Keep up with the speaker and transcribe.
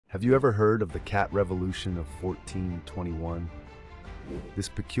Have you ever heard of the Cat Revolution of 1421? This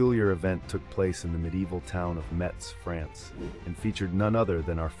peculiar event took place in the medieval town of Metz, France, and featured none other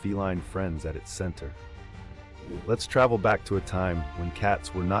than our feline friends at its center. Let's travel back to a time when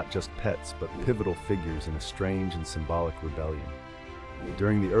cats were not just pets but pivotal figures in a strange and symbolic rebellion.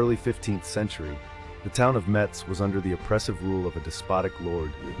 During the early 15th century, the town of Metz was under the oppressive rule of a despotic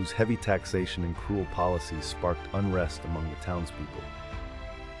lord whose heavy taxation and cruel policies sparked unrest among the townspeople.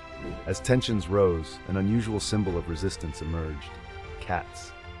 As tensions rose, an unusual symbol of resistance emerged: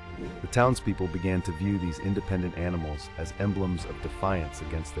 cats. The townspeople began to view these independent animals as emblems of defiance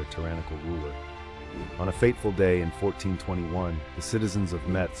against their tyrannical ruler. On a fateful day in 1421, the citizens of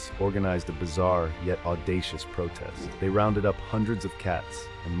Metz organized a bizarre yet audacious protest. They rounded up hundreds of cats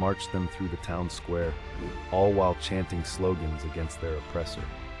and marched them through the town square, all while chanting slogans against their oppressor.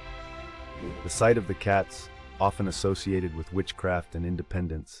 The sight of the cats, often associated with witchcraft and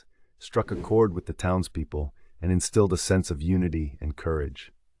independence, struck a chord with the townspeople and instilled a sense of unity and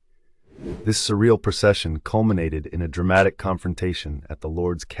courage. This surreal procession culminated in a dramatic confrontation at the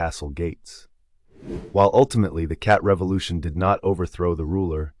Lord's castle gates. While ultimately the cat revolution did not overthrow the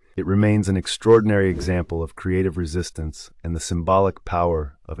ruler, it remains an extraordinary example of creative resistance and the symbolic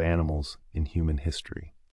power of animals in human history.